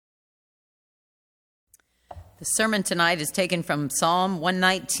The sermon tonight is taken from Psalm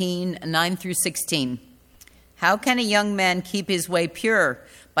 119, 9 through 16. How can a young man keep his way pure?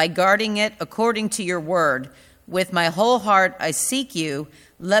 By guarding it according to your word. With my whole heart I seek you.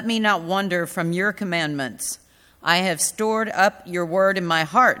 Let me not wander from your commandments. I have stored up your word in my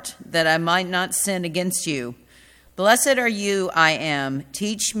heart, that I might not sin against you. Blessed are you, I am.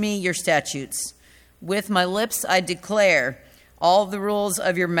 Teach me your statutes. With my lips I declare all the rules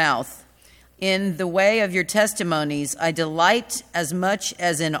of your mouth. In the way of your testimonies I delight as much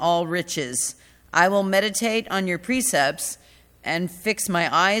as in all riches. I will meditate on your precepts and fix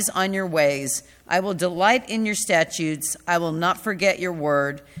my eyes on your ways. I will delight in your statutes. I will not forget your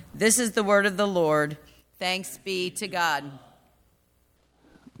word. This is the word of the Lord. Thanks be to God.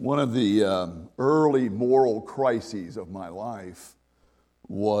 One of the early moral crises of my life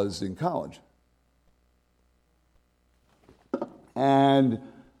was in college. And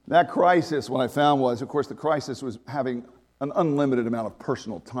that crisis, what I found was, of course, the crisis was having an unlimited amount of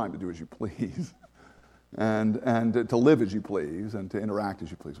personal time to do as you please, and to live as you please, and to interact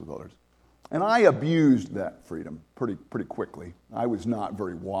as you please with others. And I abused that freedom pretty quickly. I was not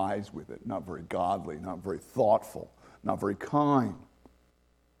very wise with it, not very godly, not very thoughtful, not very kind.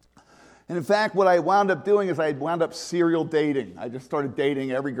 And in fact, what I wound up doing is I wound up serial dating. I just started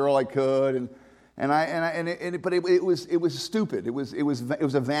dating every girl I could, but it was stupid. It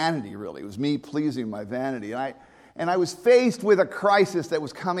was a vanity, really. It was me pleasing my vanity, and I was faced with a crisis that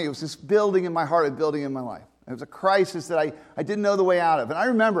was coming. It was just building in my heart and building in my life. It was a crisis that I didn't know the way out of. And I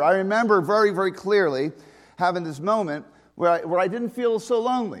remember very, very clearly having this moment where I didn't feel so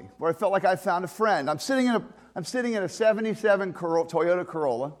lonely, where I felt like I found a friend. I'm sitting in a 77 Toyota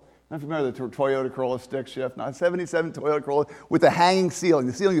Corolla. I don't know if you remember the Toyota Corolla stick shift. Not 77 Toyota Corolla with a hanging ceiling.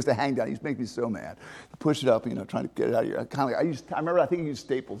 The ceiling used to hang down. It used to make me so mad. Push it up, trying to get it out of your. I think I used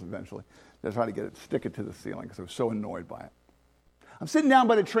staples eventually to try to stick it to the ceiling because I was so annoyed by it. I'm sitting down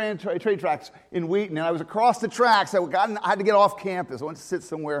by the train tracks in Wheaton, and I was across the tracks. I had to get off campus. I went to sit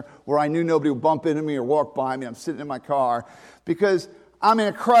somewhere where I knew nobody would bump into me or walk by me. I'm sitting in my car because I'm in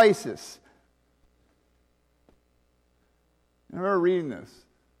a crisis. And I remember reading this.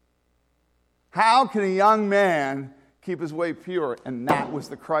 How can a young man keep his way pure? And that was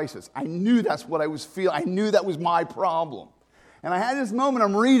the crisis. I knew that's what I was feeling. I knew that was my problem. And I had this moment,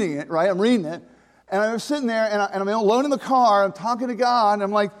 I'm reading it, and I was sitting there, and I'm alone in the car, I'm talking to God, and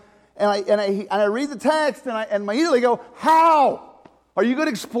I'm like, and I read the text, and I immediately go, how? Are you going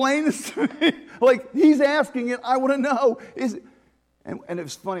to explain this to me? Like, he's asking it, I want to know. And it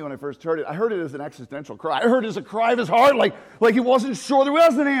was funny when I first heard it. I heard it as an existential cry. I heard it as a cry of his heart, like he wasn't sure there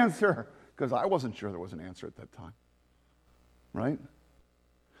was an answer. Because I wasn't sure there was an answer at that time, right?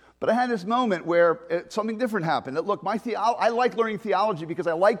 But I had this moment where something different happened. Look, I like learning theology because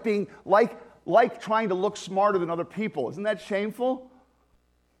I like being like trying to look smarter than other people. Isn't that shameful?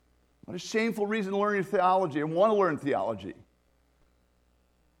 What a shameful reason to learn theology and want to learn theology.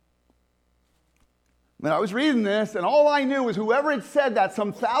 I was reading this, and all I knew was whoever had said that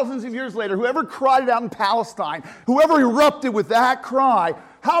some thousands of years later, whoever cried it out in Palestine, whoever erupted with that cry,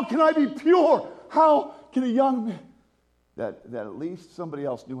 how can I be pure? How can a young man? That at least somebody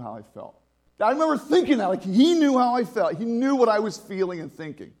else knew how I felt. I remember thinking that, like he knew how I felt. He knew what I was feeling and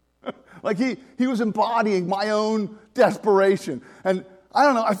thinking. Like he was embodying my own desperation. And I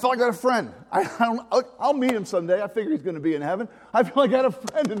don't know, I felt like I had a friend. I'll meet him someday. I figure he's going to be in heaven. I feel like I had a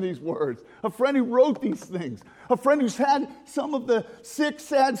friend in these words. A friend who wrote these things. A friend who's had some of the sick,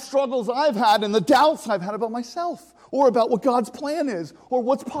 sad struggles I've had and the doubts I've had about myself or about what God's plan is or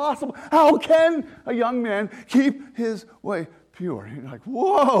what's possible. How can a young man keep his way pure? You're like,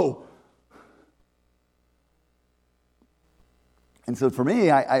 whoa. And so for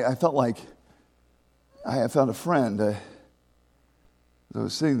me, I felt like I had found a friend. I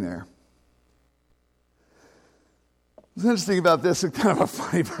was sitting there. What's interesting about this, it's kind of a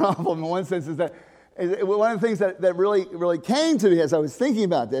funny problem in one sense, is that one of the things that really came to me as I was thinking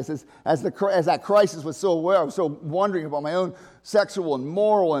about this is as that crisis was so aware, I was so wondering about my own sexual and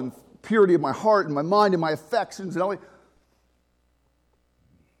moral and purity of my heart and my mind and my affections and all that.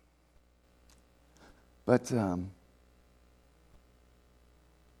 But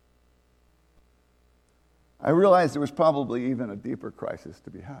I realized there was probably even a deeper crisis to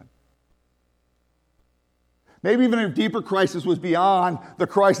be had. Maybe even a deeper crisis was beyond the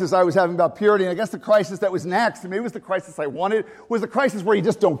crisis I was having about purity. And I guess the crisis that was next, and maybe it was the crisis I wanted, was the crisis where you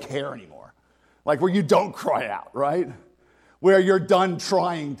just don't care anymore. Like where you don't cry out, right? Where you're done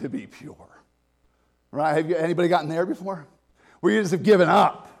trying to be pure. Right? Have anybody gotten there before? Where you just have given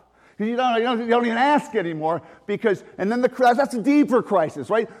up. Because you don't even ask anymore. And then that's a deeper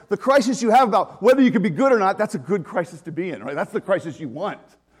crisis, right? The crisis you have about whether you can be good or not, that's a good crisis to be in, right? That's the crisis you want.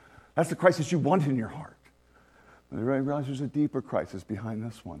 That's the crisis you want in your heart. But I realize there's a deeper crisis behind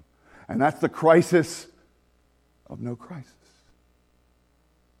this one. And that's the crisis of no crisis.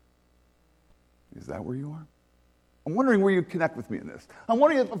 Is that where you are? I'm wondering where you connect with me in this. I'm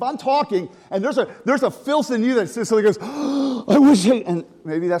wondering if I'm talking and there's a filth in you that suddenly goes, oh, I wish I, and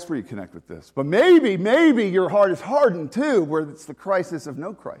maybe that's where you connect with this. But maybe your heart is hardened too, where it's the crisis of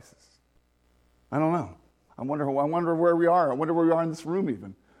no crisis. I don't know. I wonder where we are. I wonder where we are in this room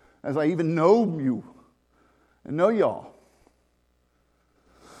even, as I even know you and know y'all.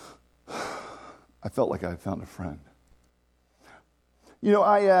 I felt like I had found a friend. You know,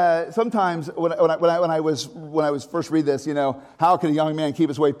 I sometimes when I was first read this, you know, how can a young man keep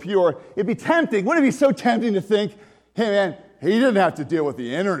his way pure? It'd be tempting. Wouldn't it be so tempting to think, hey man, he didn't have to deal with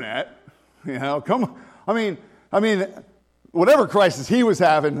the internet. You know, come on. I mean, whatever crisis he was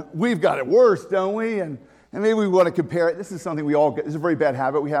having, we've got it worse, don't we? And maybe we want to compare it. This is something we all get. This is a very bad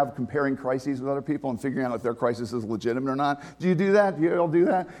habit we have, comparing crises with other people and figuring out if their crisis is legitimate or not. Do you do that? Do you all do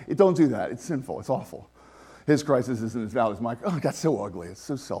that? Don't do that. It's sinful. It's awful. His crisis isn't as valid as mine. Oh, that's so ugly. It's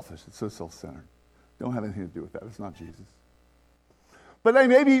so selfish. It's so self-centered. Don't have anything to do with that. It's not Jesus. But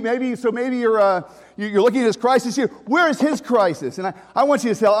maybe you're looking at his crisis here. Where is his crisis? And I want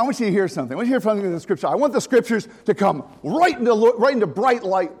you to hear something. I want you to hear something in the scripture. I want the scriptures to come right into bright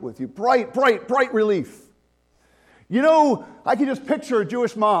light with you. Bright relief. You know, I can just picture a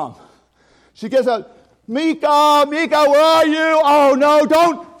Jewish mom. She gets out, Mika, where are you? Oh, no,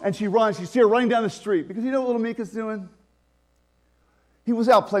 don't. And she runs. You see her running down the street. Because you know what little Mika's doing? He was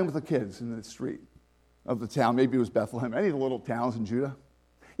out playing with the kids in the street of the town. Maybe it was Bethlehem, any of the little towns in Judah.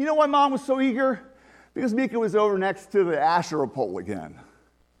 You know why Mom was so eager? Because Mika was over next to the Asherah pole again.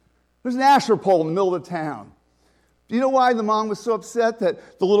 There's an Asherah pole in the middle of the town. Do you know why the mom was so upset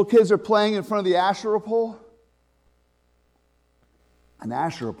that the little kids are playing in front of the Asherah pole? An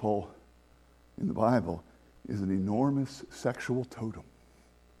Asherah pole in the Bible is an enormous sexual totem.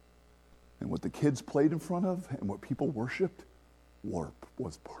 And what the kids played in front of and what people worshipped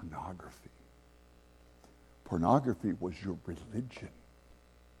was pornography. Pornography was your religion.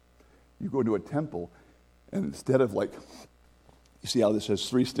 You go to a temple, and instead of like, you see how this has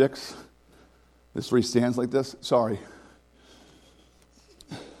 3 sticks? There's 3 stands like this? Sorry.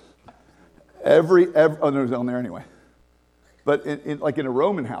 Oh, no, it's on there anyway. But like in a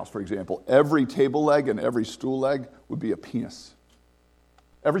Roman house, for example, every table leg and every stool leg would be a penis.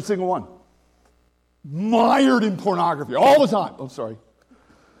 Every single one. Mired in pornography all the time. Oh, sorry.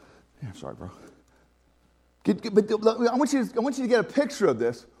 Yeah, I'm sorry, bro. But I want you to get a picture of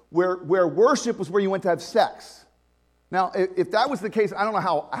this, where worship was where you went to have sex. Now, if that was the case, I don't know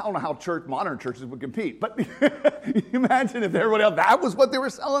how modern churches would compete. But you imagine if everybody else, that was what they were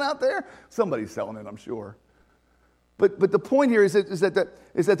selling out there. Somebody's selling it, I'm sure. But the point here is that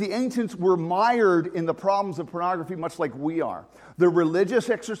the ancients were mired in the problems of pornography much like we are. The religious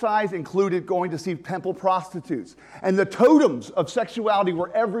exercise included going to see temple prostitutes. And the totems of sexuality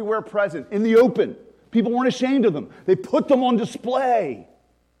were everywhere present, in the open. People weren't ashamed of them. They put them on display.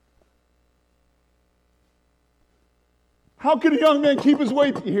 How can a young man keep his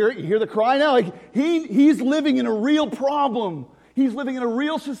way? You hear the cry now? Like he's living in a real problem. He's living in a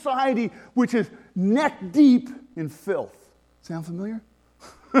real society which is neck deep in filth. Sound familiar?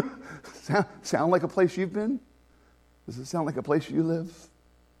 Sound like a place you've been? Does it sound like a place you live?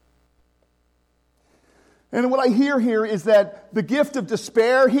 And what I hear here is that the gift of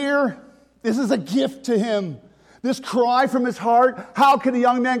despair here, this is a gift to him. This cry from his heart, how can a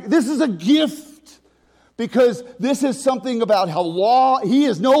young man, this is a gift. Because this is something about how he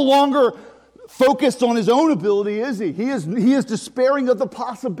is no longer focused on his own ability, is he? He is despairing of the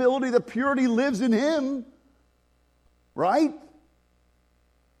possibility that purity lives in him. Right?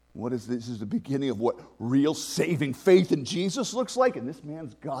 What is this? This is the beginning of what real saving faith in Jesus looks like. And this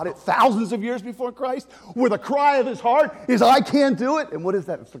man's got it thousands of years before Christ. Where the cry of his heart is, I can't do it. And what is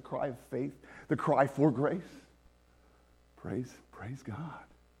that? It's the cry of faith. The cry for grace. Praise God.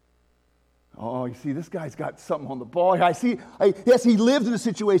 Oh, you see, this guy's got something on the ball. Yes, he lived in a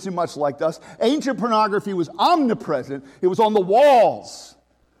situation much like us. Ancient pornography was omnipresent. It was on the walls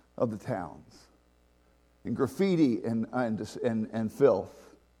of the towns. In graffiti and filth.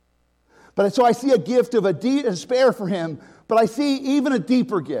 But so I see a gift of a despair for him, but I see even a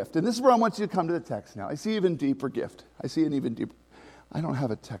deeper gift. And this is where I want you to come to the text now. I see even deeper gift. I see an even deeper. I don't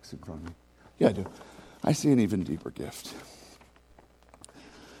have a text in front of me. Yeah, I do. I see an even deeper gift.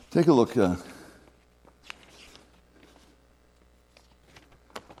 Take a look.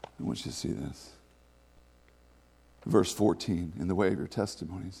 I want you to see this. Verse 14, in the way of your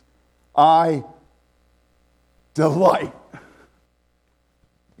testimonies. I delight.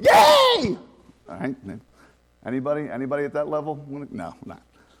 Yay! All right. Anybody at that level? No, not.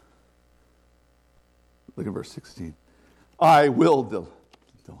 Look at verse 16. I will delight.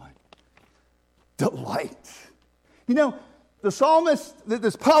 Delight. You know, the psalmist,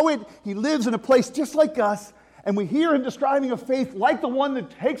 this poet, he lives in a place just like us, and we hear him describing a faith like the one that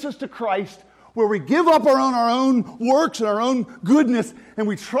takes us to Christ, where we give up our own works and our own goodness, and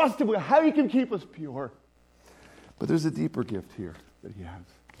we trust him with how he can keep us pure. But there's a deeper gift here that he has.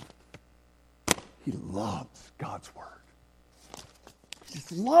 He loves God's word. He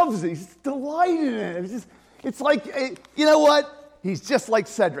just loves it. He's delighted in it. It's like, you know what? He's just like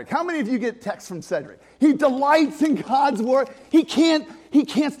Cedric. How many of you get texts from Cedric? He delights in God's word. He can't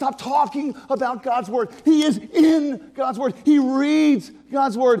stop talking about God's word. He is in God's word. He reads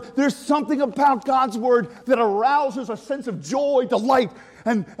God's word. There's something about God's word that arouses a sense of joy, delight,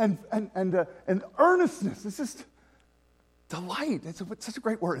 and earnestness. It's just delight. It's such a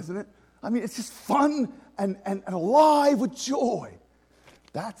great word, isn't it? I mean, it's just fun and alive with joy.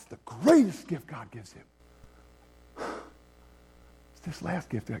 That's the greatest gift God gives him. It's this last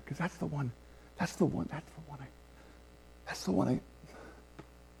gift, because that's the one I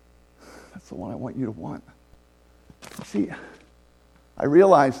want you to want. See, I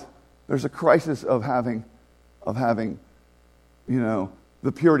realize there's a crisis of having, you know,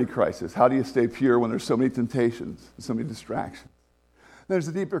 the purity crisis. How do you stay pure when there's so many temptations, so many distractions? There's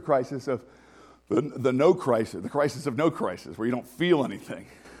a deeper crisis of the no crisis, the crisis of no crisis, where you don't feel anything.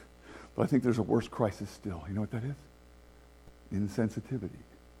 But I think there's a worse crisis still. You know what that is? Insensitivity,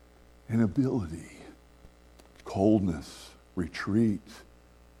 inability, coldness, retreat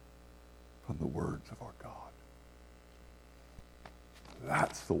from the words of our God.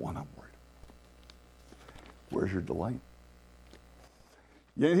 That's the one I'm worried about. Where's your delight?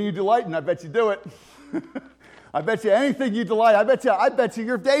 Anything you delight in, I bet you do it. I bet you anything you delight, I bet you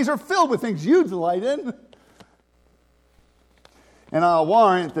your days are filled with things you delight in. And I'll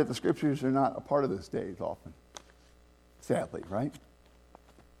warrant that the scriptures are not a part of those days often. Sadly, right?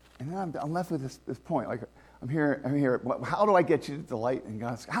 And then I'm left with this point. Like, I'm here. How do I get you to delight in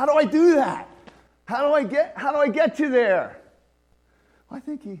God? How do I do that? How do I get you there? Well, I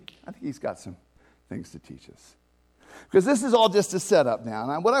think he's got some things to teach us. Because this is all just a setup now.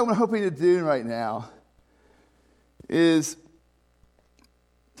 And what I'm hoping to do right now is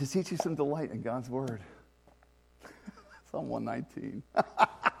to teach you some delight in God's word. Psalm 119.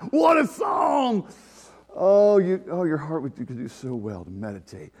 What a song! Your heart could do so well to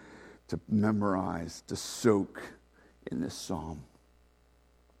meditate, to memorize, to soak in this psalm.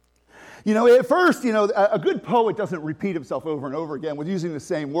 You know, at first, a good poet doesn't repeat himself over and over again with using the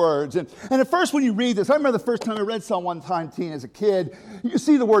same words. And at first when you read this, I remember the first time I read Psalm 119 as a kid, you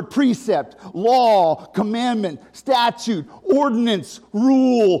see the word precept, law, commandment, statute, ordinance,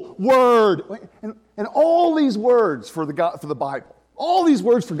 rule, word, and all these words for the Bible. All these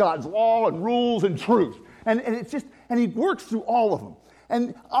words for God's law and rules and truth. And he works through all of them.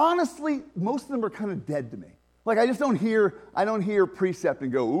 And honestly, most of them are kind of dead to me. Like I don't hear precept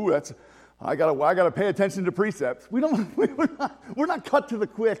and go, ooh, I gotta pay attention to precepts. We're not cut to the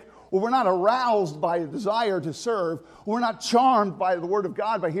quick, or we're not aroused by a desire to serve, or we're not charmed by the word of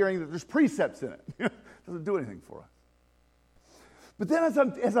God by hearing that there's precepts in it. It doesn't do anything for us. But then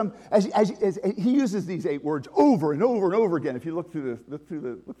as he uses these 8 words over and over and over again, if you look through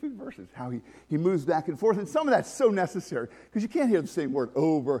the verses, how he moves back and forth, and some of that's so necessary because you can't hear the same word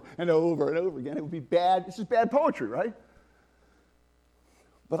over and over and over again. It would be bad. It's just bad poetry, right?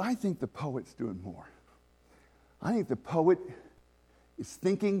 But I think the poet's doing more. I think the poet is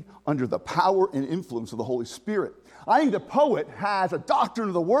thinking under the power and influence of the Holy Spirit. I think the poet has a doctrine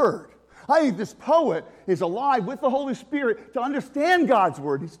of the word. I think this poet is alive with the Holy Spirit to understand God's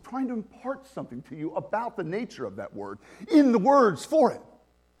word. He's trying to impart something to you about the nature of that word in the words for it.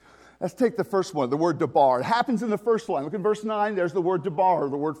 Let's take the first one, the word debar. It happens in the first line. Look at verse 9. There's the word debar,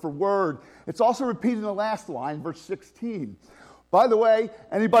 the word for word. It's also repeated in the last line, verse 16. By the way,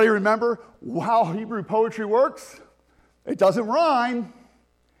 anybody remember how Hebrew poetry works? It doesn't rhyme.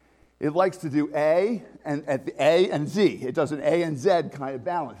 It likes to do A and Z. It does an A and Z kind of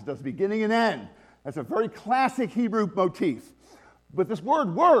balance. It does beginning and end. That's a very classic Hebrew motif. But this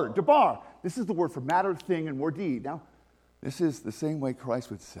word, debar, this is the word for matter, thing, and word deed. Now, this is the same way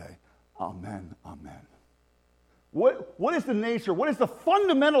Christ would say, amen, amen. What is the nature, what is the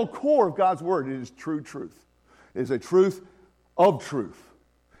fundamental core of God's word? It is true truth. It is a truth of truth.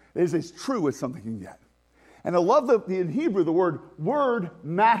 It is as true as something can get. And I love that in Hebrew, the word,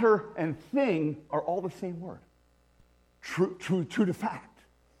 matter, and thing are all the same word. True to fact.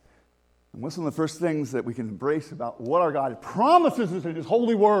 And what's one of the first things that we can embrace about what our God promises us in His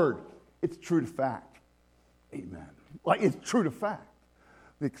holy word? It's true to fact. Amen. Like, it's true to fact.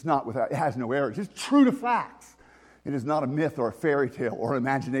 It's not without, it has no errors. It's true to facts. It is not a myth or a fairy tale or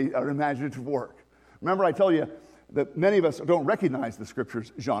imaginative work. Remember, I tell you that many of us don't recognize the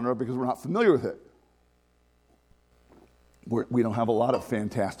Scriptures genre because we're not familiar with it. We don't have a lot of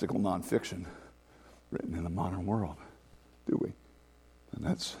fantastical nonfiction written in the modern world, do we? And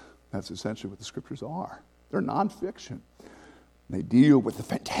that's essentially what the Scriptures are. They're nonfiction. They deal with the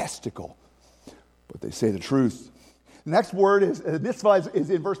fantastical, but they say the truth. The next word is mitzvah is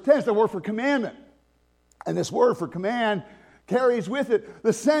in verse 10. It's the word for commandment. And this word for command carries with it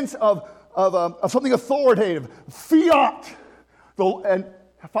the sense of something authoritative, fiat. And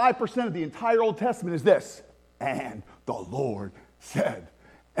 5% of the entire Old Testament is this: and the Lord said.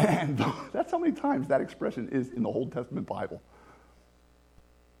 And that's how many times that expression is in the Old Testament Bible.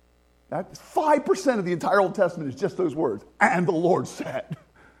 That's 5% of the entire Old Testament is just those words, and the Lord said.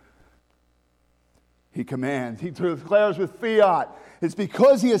 He commands, he declares with fiat. It's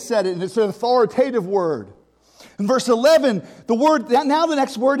because he has said it, and it's an authoritative word. In verse 11, the word, now the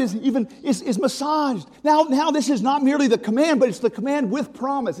next word is massaged. Now this is not merely the command, but it's the command with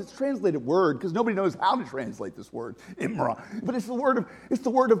promise. It's translated word, because nobody knows how to translate this word, imra. But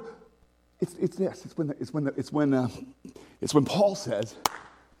it's when Paul says,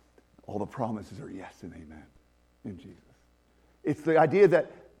 all the promises are yes and amen in Jesus. It's the idea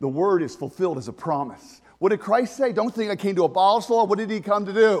that the word is fulfilled as a promise. What did Christ say? Don't think I came to abolish law. What did he come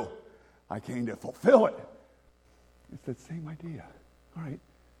to do? I came to fulfill it. It's that same idea. All right,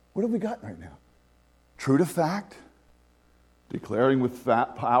 what have we got right now? True to fact, declaring with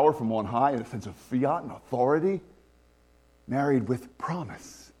power from on high in a sense of fiat and authority, married with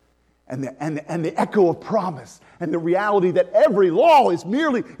promise. And the echo of promise and the reality that every law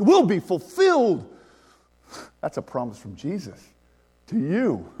will be fulfilled. That's a promise from Jesus to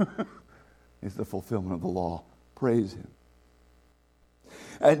you. Is the fulfillment of the law. Praise him.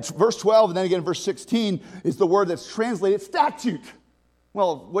 And verse 12 and then again verse 16 is the word that's translated statute.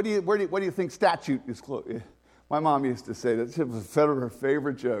 Well, what do you think statute is? My mom used to say that it was one of her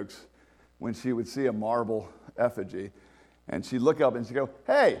favorite jokes when she would see a marble effigy. And she'd look up and she'd go,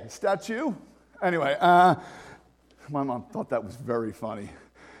 "Hey, statue?" Anyway, my mom thought that was very funny.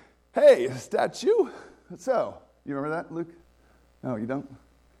 "Hey, statue?" So, you remember that, Luke? No, you don't?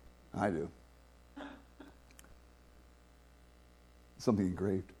 I do. Something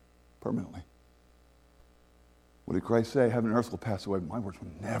engraved permanently. What did Christ say? Heaven and earth will pass away, but my words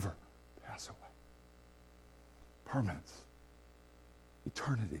will never pass away. Permanence.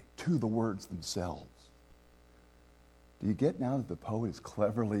 Eternity to the words themselves. Do you get now that the poet is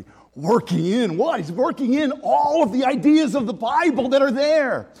cleverly working in what? He's working in all of the ideas of the Bible that are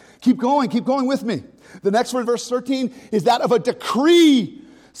there. Keep going with me. The next word, verse 13, is that of a decree.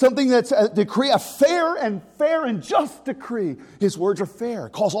 Something that's a decree, a fair and just decree. His words are fair.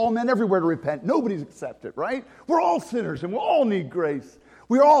 Calls all men everywhere to repent. Nobody's accepted, right? We're all sinners and we all need grace.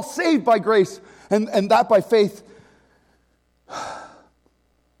 We are all saved by grace and that by faith.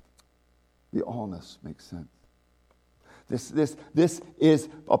 The allness makes sense. This is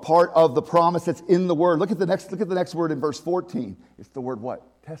a part of the promise that's in the word. Look at the next word in verse 14. It's the word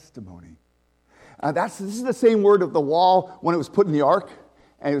what? Testimony. This is the same word of the wall when it was put in the ark,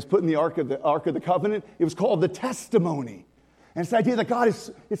 and it was put in the ark of the covenant. It was called the testimony, and it's the idea that God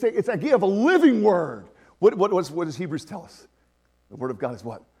is. It's the idea of a living word. What does Hebrews tell us? The word of God is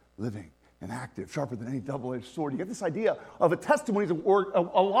what? Living and active, sharper than any double-edged sword. You get this idea of a testimony is a word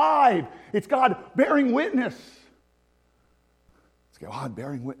alive. It's God bearing witness. God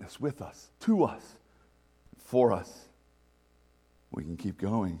bearing witness with us, to us, for us. We can keep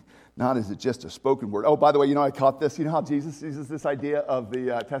going. Not is it just a spoken word. Oh, by the way, I caught this. You know how Jesus uses this idea of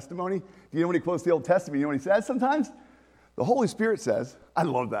the testimony? Do you know when he quotes the Old Testament, you know what he says sometimes? The Holy Spirit says, I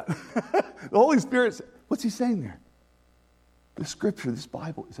love that. The Holy Spirit says, what's he saying there? This scripture, this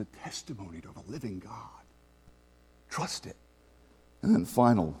Bible is a testimony to a living God. Trust it. And then the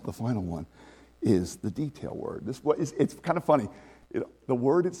final one is the detail word. It's kind of funny. The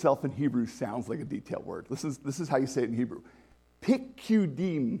word itself in Hebrew sounds like a detail word. This is how you say it in Hebrew.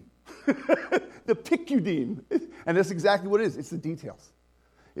 Pikudim. The pikudim. And that's exactly what it is. It's the details.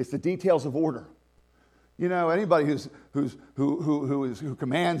 It's the details of order. Anybody who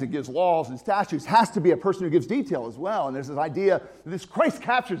commands and gives laws and statutes has to be a person who gives detail as well. And there's this idea, Christ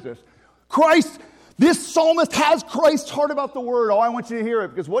captures this. This psalmist has Christ's heart about the word. Oh, I want you to hear it,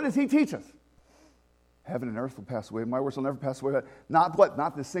 because what does he teach us? Heaven and earth will pass away. My words will never pass away. Not what?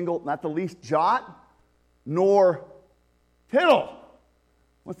 Not the least jot, nor tittle.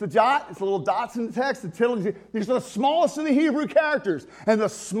 What's the jot? It's the little dots in the text. The tittle, these are the smallest of the Hebrew characters. And the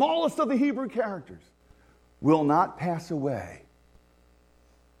smallest of the Hebrew characters will not pass away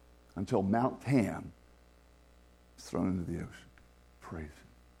until Mount Tam is thrown into the ocean. Praise him.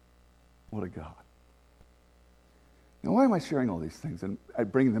 What a God. Now, why am I sharing all these things and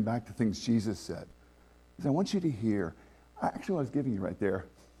bringing them back to things Jesus said? Because I want you to hear, actually what I was giving you right there,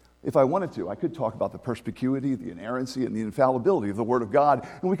 if I wanted to, I could talk about the perspicuity, the inerrancy, and the infallibility of the Word of God,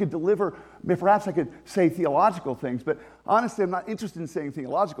 and we could deliver, perhaps I could say theological things, but honestly, I'm not interested in saying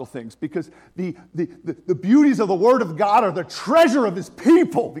theological things because the beauties of the Word of God are the treasure of His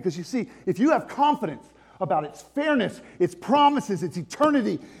people. Because you see, if you have confidence about its fairness, its promises, its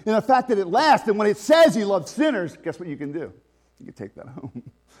eternity, and the fact that it lasts, and when it says He loves sinners, guess what you can do? You can take that home.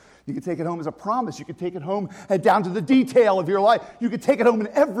 You can take it home as a promise. You can take it home down to the detail of your life. You can take it home in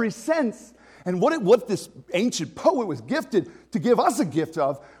every sense. And what this ancient poet was gifted to give us a gift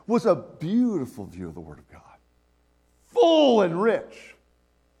of was a beautiful view of the Word of God. Full and rich.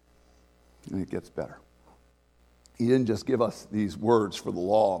 And it gets better. He didn't just give us these words for the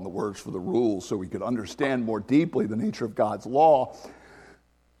law and the words for the rules so we could understand more deeply the nature of God's law.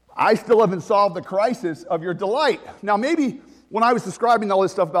 I still haven't solved the crisis of your delight. Now, maybe when I was describing all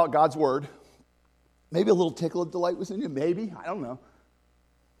this stuff about God's Word, maybe a little tickle of delight was in you. Maybe. I don't know.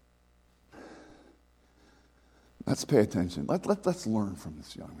 Let's pay attention. Let's learn from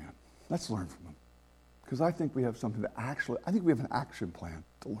this young man. Let's learn from him. Because I think we have something to I think we have an action plan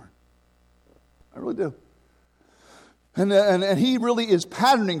to learn. I really do. And he really is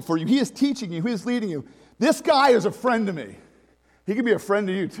patterning for you. He is teaching you. He is leading you. This guy is a friend to me. He can be a friend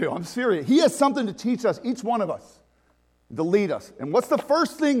to you too. I'm serious. He has something to teach us, each one of us, to lead us. And what's the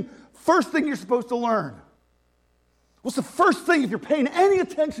first thing you're supposed to learn? What's the first thing, if you're paying any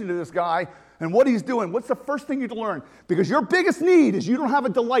attention to this guy and what he's doing, what's the first thing you need to learn? Because your biggest need is you don't have a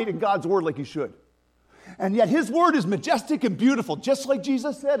delight in God's Word like you should. And yet His Word is majestic and beautiful, just like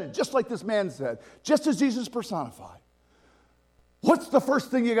Jesus said and just like this man said, just as Jesus personified. What's the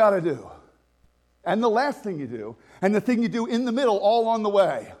first thing you got to do? And the last thing you do, and the thing you do in the middle, all on the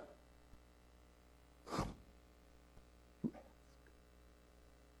way.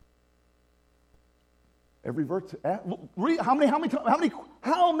 Every verse. How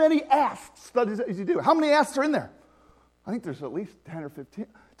many asks does he do? How many asks are in there? I think there's at least 10 or 15,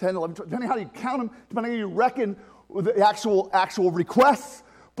 10, 11, 12, depending on how you count them, depending on how you reckon the actual requests.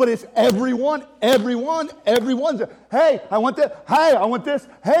 But it's everyone. Hey, I want that. Hey, I want this.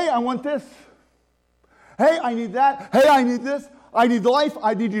 Hey, I want this. Hey, I need that. Hey, I need this. I need life.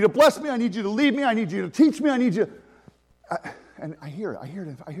 I need you to bless me. I need you to lead me. I need you to teach me. I need you. And I hear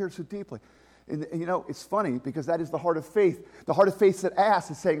it so deeply. And you know, it's funny because that is the heart of faith. The heart of faith that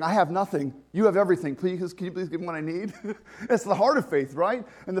asks is saying, I have nothing. You have everything. Can you please give me what I need? That's the heart of faith, right?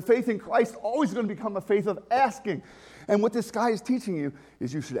 And the faith in Christ always going to become a faith of asking. And what this guy is teaching you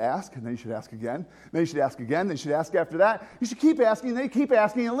is you should ask, and then you should ask again, and then you should ask again, then you should ask after that. You should keep asking, and then you keep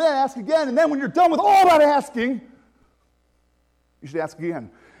asking, and then ask again. And then when you're done with all that asking, you should ask again.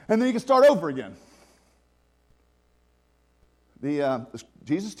 And then you can start over again.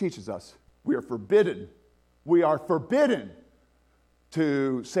 Jesus teaches us we are forbidden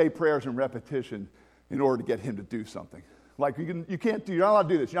to say prayers in repetition in order to get Him to do something. Like you're not allowed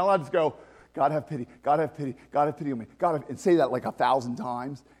to do this. You're not allowed to just go, God have pity, God have pity, God have pity on me, and say that like 1,000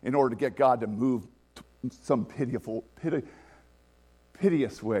 times in order to get God to move some piteous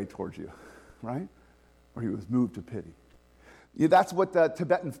way towards you, right? Or He was moved to pity. Yeah, that's what the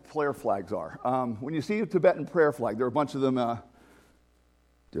Tibetan prayer flags are. When you see a Tibetan prayer flag, there are a bunch of them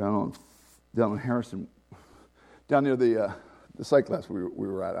down on Harrison, down near the site class we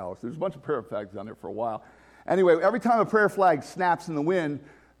were at, Alex. There's a bunch of prayer flags down there for a while. Anyway, every time a prayer flag snaps in the wind,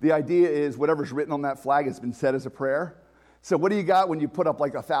 the idea is whatever's written on that flag has been said as a prayer. So what do you got when you put up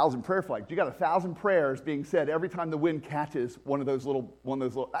like 1,000 prayer flags? You got 1,000 prayers being said every time the wind catches one of those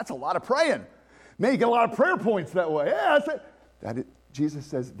little. That's a lot of praying. Man, you get a lot of prayer points that way. Yeah, that's it. Jesus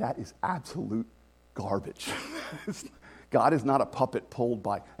says that is absolute garbage. God is not a puppet pulled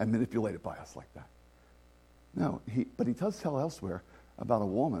by and manipulated by us like that. No, but he does tell elsewhere about a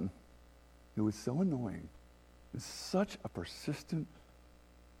woman who was so annoying, is such a persistent,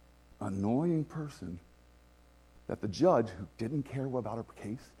 annoying person that the judge, who didn't care about her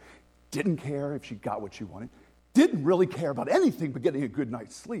case, didn't care if she got what she wanted, didn't really care about anything but getting a good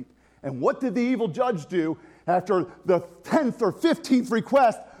night's sleep. And what did the evil judge do after the 10th or 15th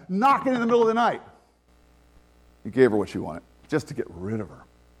request, knocking in the middle of the night? He gave her what she wanted, just to get rid of her.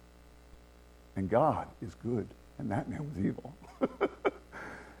 And God is good, and that man was evil.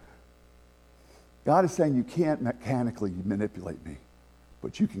 God is saying you can't mechanically manipulate me,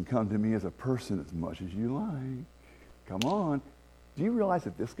 but you can come to me as a person as much as you like. Come on. Do you realize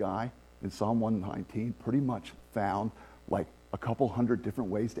that this guy in Psalm 119 pretty much found like a couple hundred different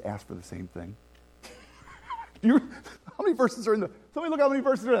ways to ask for the same thing? How many verses are in the... Somebody look how many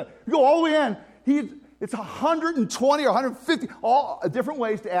verses are in it. You go all the way in. It's 120 or 150 all different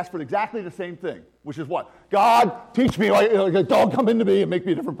ways to ask for exactly the same thing, which is what? God, teach me, like a dog come into me and make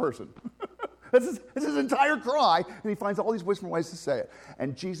me a different person. That's his entire cry, and he finds all these different ways to say it.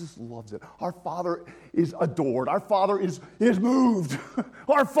 And Jesus loves it. Our Father is adored. Our Father is moved.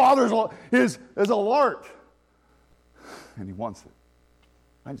 Our Father is alert. And he wants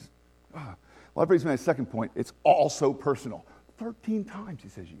it. Well, that brings me to my second point. It's all so personal. 13 times he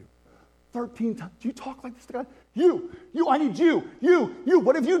says you. 13 times. Do you talk like this to God? You, I need you. You,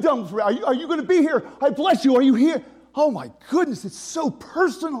 what have you done? Are you going to be here? I bless you. Are you here? Oh my goodness, it's so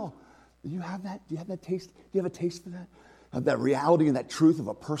personal. Do you have that? Do you have that taste? Do you have a taste for that? Of that reality and that truth of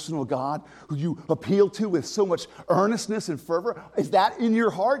a personal God who you appeal to with so much earnestness and fervor? Is that in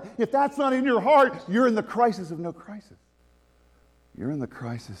your heart? If that's not in your heart, you're in the crisis of no crisis. You're in the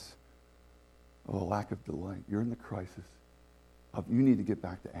crisis of a lack of delight. You're in the crisis of you need to get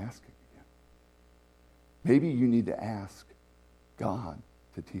back to asking again. Maybe you need to ask God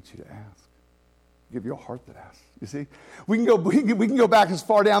to teach you to ask. Give you a heart that asks. You see, we can go back as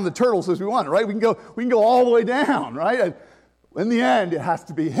far down the turtles as we want, right? We can go all the way down, right? In the end, it has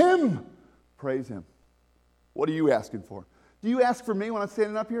to be Him. Praise Him. What are you asking for? Do you ask for me when I'm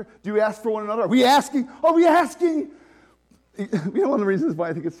standing up here? Do you ask for one another? Are we asking? Are we asking? You know, one of the reasons why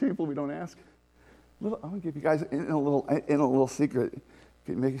I think it's shameful we don't ask. I'm going to give you guys in a little secret,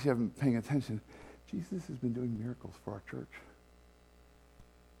 making sure you haven't been paying attention. Jesus has been doing miracles for our church.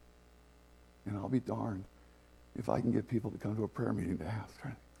 And I'll be darned if I can get people to come to a prayer meeting to ask.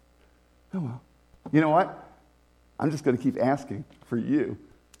 Right? Oh, well. You know what? I'm just going to keep asking for you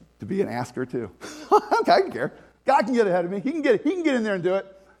to be an asker too. Okay, I can care. God can get ahead of me. He can get in there and do it.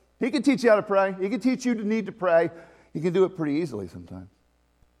 He can teach you how to pray. He can teach you to need to pray. He can do it pretty easily sometimes.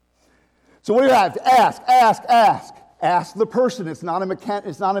 So what do you have? Ask. Ask the person. It's not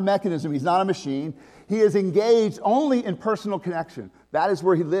a mechanism. He's not a machine. He is engaged only in personal connection. That is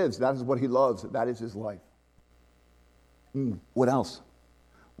where he lives. That is what he loves. That is his life. What else?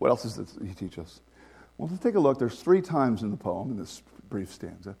 What else does he teach us? Well, let's take a look. There's 3 times in the poem, in this brief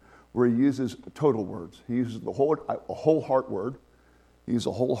stanza, where he uses total words. He uses a whole heart word. He uses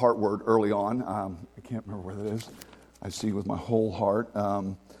a whole heart word early on. I can't remember where that is. I see with my whole heart,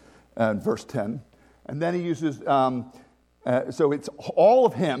 verse 10. And then he uses, so it's all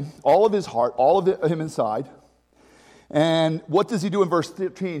of him, all of his heart, all of him inside. And what does he do in verse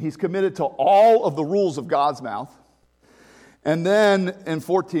 13? He's committed to all of the rules of God's mouth. And then in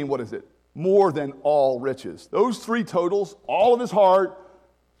 14, what is it? More than all riches. Those 3 totals, all of his heart,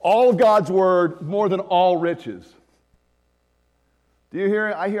 all of God's word, more than all riches. Do you hear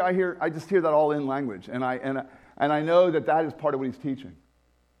it? I just hear that all in language. And I know that is part of what he's teaching.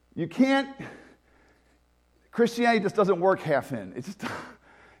 You can't, Christianity just doesn't work half in. It's just,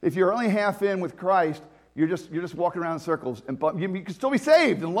 if you're only half in with Christ, you're just walking around in circles, and but you can still be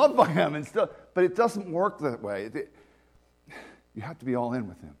saved and loved by Him, and still, but it doesn't work that way. You have to be all in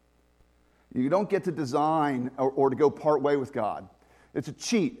with Him. You don't get to design or to go part way with God. It's a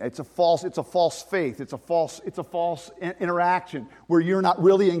cheat. It's a false faith. It's a false interaction where you're not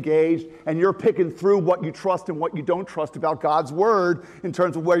really engaged and you're picking through what you trust and what you don't trust about God's word in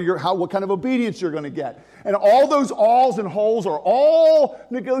terms of what kind of obedience you're going to get. And all those alls and holes are all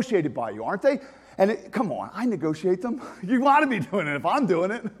negotiated by you, aren't they? And come on, I negotiate them. You want to be doing it if I'm doing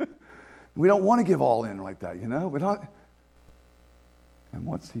it. We don't want to give all in like that, you know? And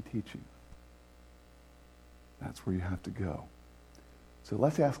what's He teaching? That's where you have to go. So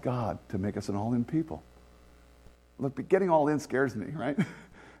let's ask God to make us an all-in people. Look, getting all in scares me, right?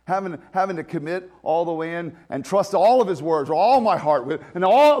 having to commit all the way in and trust all of His words, or all my heart with, and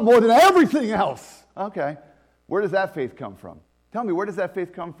all more than everything else. Okay, where does that faith come from? Tell me, where does that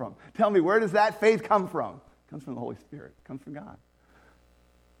faith come from? Tell me, where does that faith come from? It comes from the Holy Spirit. It comes from God.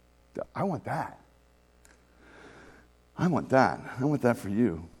 I want that. I want that for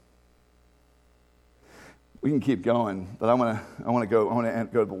you. We can keep going, but I want to go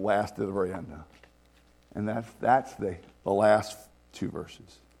to the last at the very end now. And that's the last 2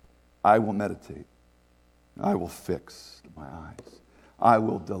 verses. I will meditate. I will fix my eyes. I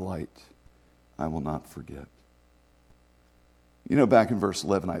will delight. I will not forget. You know, back in verse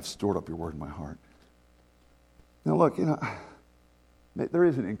 11, I have stored up your word in my heart. Now look, there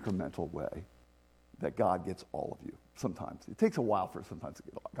is an incremental way that God gets all of you sometimes. It takes a while for sometimes to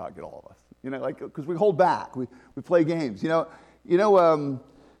God get all of us. Because we hold back. We play games. Do you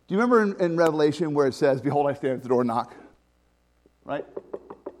remember in Revelation where it says, "Behold, I stand at the door and knock"? Right?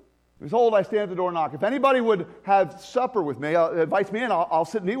 "Behold, I stand at the door and knock. If anybody would have supper with me, invites me in, I'll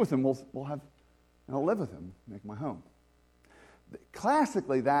sit and eat with him. We'll have, and I'll live with him, make my home."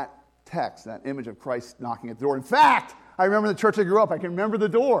 Classically, that text, that image of Christ knocking at the door. In fact, I remember the church I grew up. I can remember the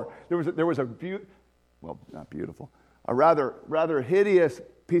door. There was not beautiful, a rather hideous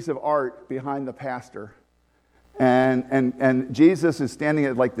piece of art behind the pastor, and Jesus is standing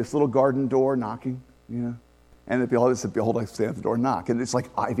at like this little garden door knocking, and it said, "Behold, I stand at the door and knock," and it's like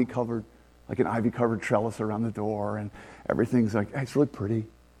ivy covered, like an ivy covered trellis around the door, and everything's like, it's really pretty,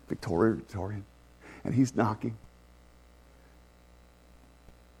 Victorian, and he's knocking.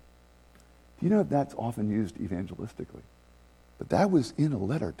 You know, that's often used evangelistically, but that was in a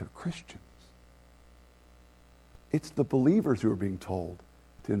letter to Christians. It's the believers who are being told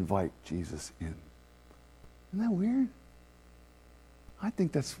to invite Jesus in. Isn't that weird? I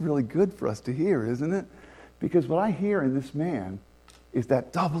think that's really good for us to hear, isn't it? Because what I hear in this man is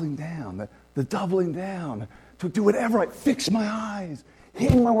that doubling down, the doubling down, to do whatever I fix my eyes,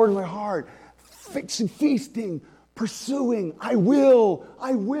 hitting my word in my heart, feasting, pursuing, I will.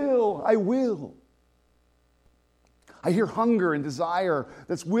 I hear hunger and desire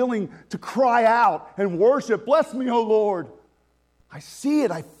that's willing to cry out and worship. "Bless me, O Lord." I see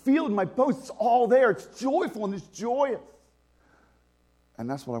it. I feel it in my bones. It's all there. It's joyful and it's joyous. And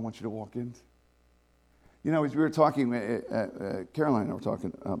that's what I want you to walk into. As we were talking, Caroline and I were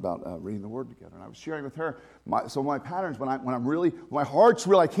talking about reading the Word together, and I was sharing with her some of my patterns when my heart's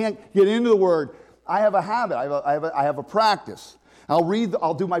real, I can't get into the Word. I have a habit. I have a practice.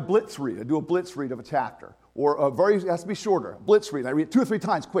 I'll do my blitz read. I do a blitz read of a chapter, or it has to be shorter. A blitz read. I read it 2 or 3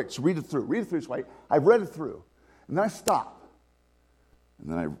 times quick. Just read it through. So I've read it through, and then I stop.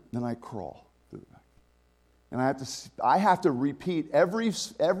 And then I crawl through the back. And I have to repeat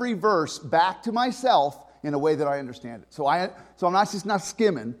every verse back to myself in a way that I understand it. So I'm not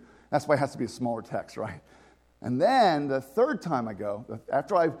skimming. That's why it has to be a smaller text, right? And then the third time I go,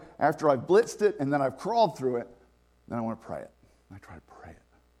 after I've blitzed it and then I've crawled through it, then I want to pray it. And I try to pray it.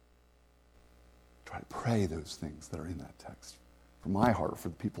 Try to pray those things that are in that text for my heart, for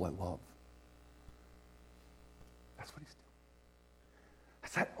the people I love. That's what he's doing.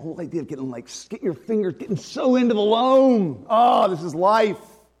 That's that whole idea of get your fingers, getting so into the loam. Oh, this is life.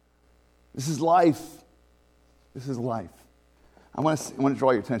 This is life. This is life. I want to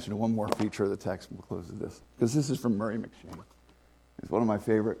draw your attention to one more feature of the text, and we'll close with this, because this is from Murray McCheyne. It's one of my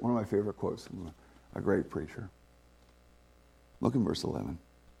favorite quotes from a great preacher. Look in verse 11.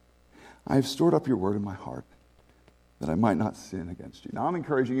 "I have stored up your word in my heart, that I might not sin against you." Now, I'm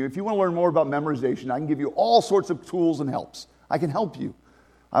encouraging you, if you want to learn more about memorization, I can give you all sorts of tools and helps. I can help you.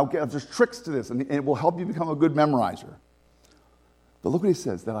 There's tricks to this, and it will help you become a good memorizer. But look what he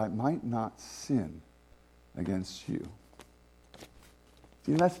says, "that I might not sin against you."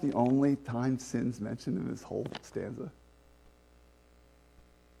 Do you know that's the only time sin's mentioned in this whole stanza?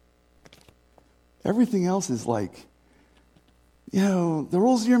 Everything else is like, the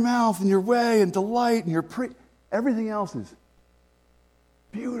rules of your mouth and your way and delight and your everything else is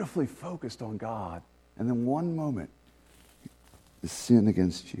beautifully focused on God. And then one moment is sin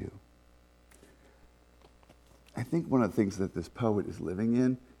against you. I think one of the things that this poet is living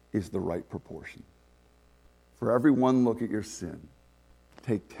in is the right proportion. For every one look at your sin,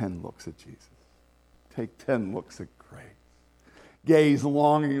 take 10 looks at Jesus. Take 10 looks at grace. Gaze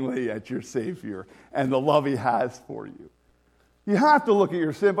longingly at your Savior and the love he has for you. You have to look at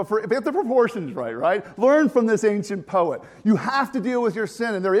your sin, but if the proportion's right? Learn from this ancient poet. You have to deal with your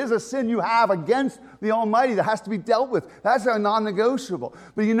sin, and there is a sin you have against the Almighty that has to be dealt with. That's a non-negotiable.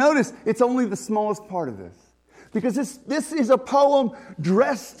 But you notice, it's only the smallest part of this. Because this is a poem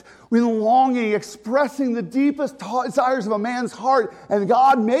dressed with longing, expressing the deepest desires of a man's heart, and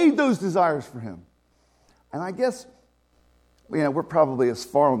God made those desires for him. And I guess, we're probably as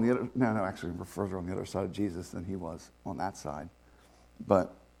far on the other, actually we're further on the other side of Jesus than he was on that side.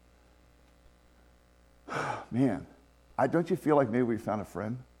 But, man, don't you feel like maybe we found a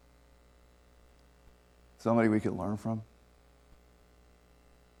friend? Somebody we can learn from?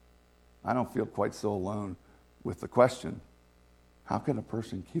 I don't feel quite so alone with the question, how can a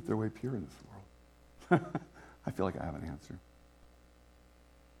person keep their way pure in this world? I feel like I have an answer.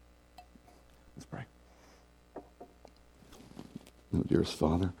 Let's pray. Oh, dearest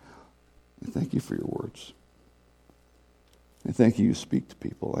Father, I thank you for your words. I thank you speak to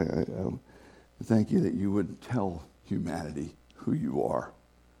people. I thank you that you would tell humanity who you are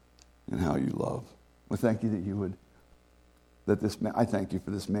and how you love. Well, thank you that you would, that this man, I thank you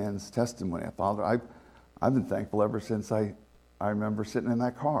for this man's testimony. Father, I've been thankful ever since I remember sitting in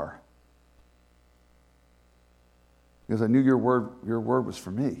that car. Because I knew your word was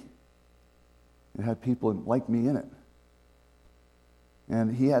for me. It had people like me in it.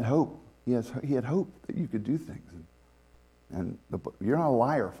 And he had hope. He had hope that you could do things. You're not a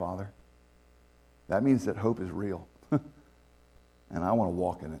liar, Father. That means that hope is real. And I want to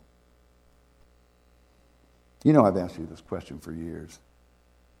walk in it. You know, I've asked you this question for years.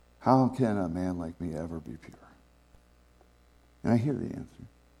 How can a man like me ever be pure? And I hear the answer.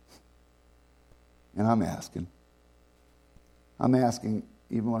 And I'm asking. I'm asking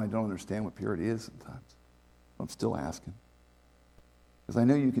even when I don't understand what purity is sometimes. I'm still asking. Because I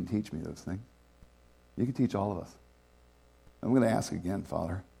know you can teach me those things. You can teach all of us. I'm going to ask again,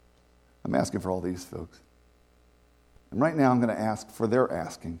 Father. I'm asking for all these folks. And right now I'm going to ask for their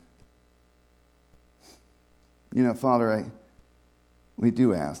asking. You know, Father, we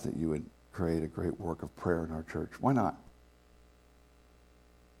do ask that you would create a great work of prayer in our church. Why not?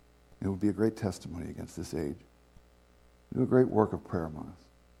 It would be a great testimony against this age. Do a great work of prayer among us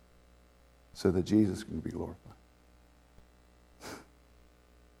so that Jesus can be glorified.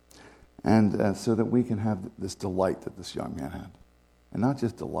 And so that we can have this delight that this young man had. And not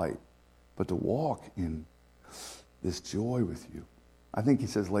just delight, but to walk in this joy with you. I think he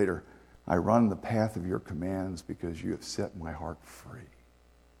says later, I run the path of your commands because you have set my heart free.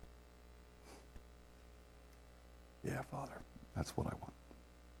 Yeah, Father, that's what I want.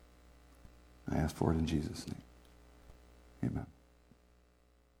 I ask for it in Jesus' name. Amen.